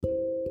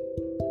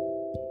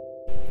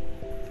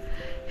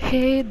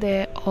Hey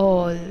there,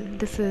 all.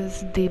 This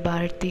is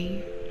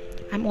Debarti.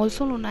 I'm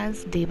also known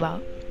as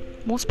Deba.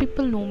 Most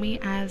people know me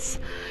as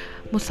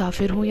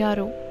Musafir Hu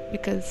Yaro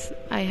because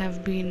I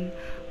have been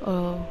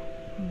a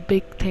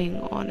big thing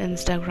on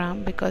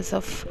Instagram because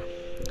of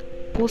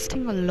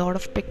posting a lot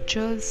of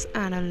pictures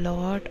and a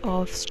lot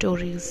of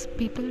stories.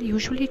 People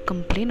usually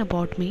complain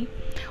about me,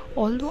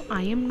 although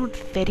I am not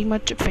very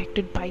much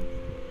affected by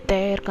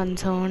their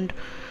concerned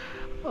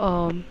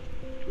um,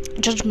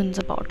 judgments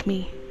about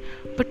me.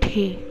 But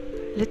hey,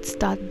 let's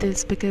start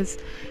this because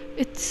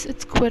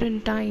it's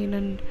quarantine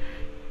and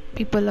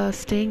people are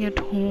staying at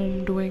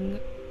home doing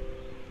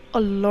a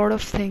lot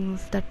of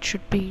things that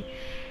should be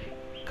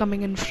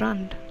coming in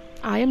front.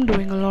 I am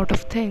doing a lot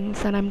of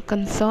things and I'm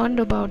concerned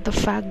about the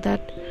fact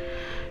that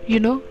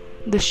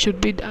this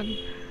should be done.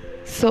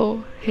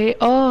 So, hey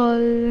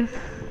all.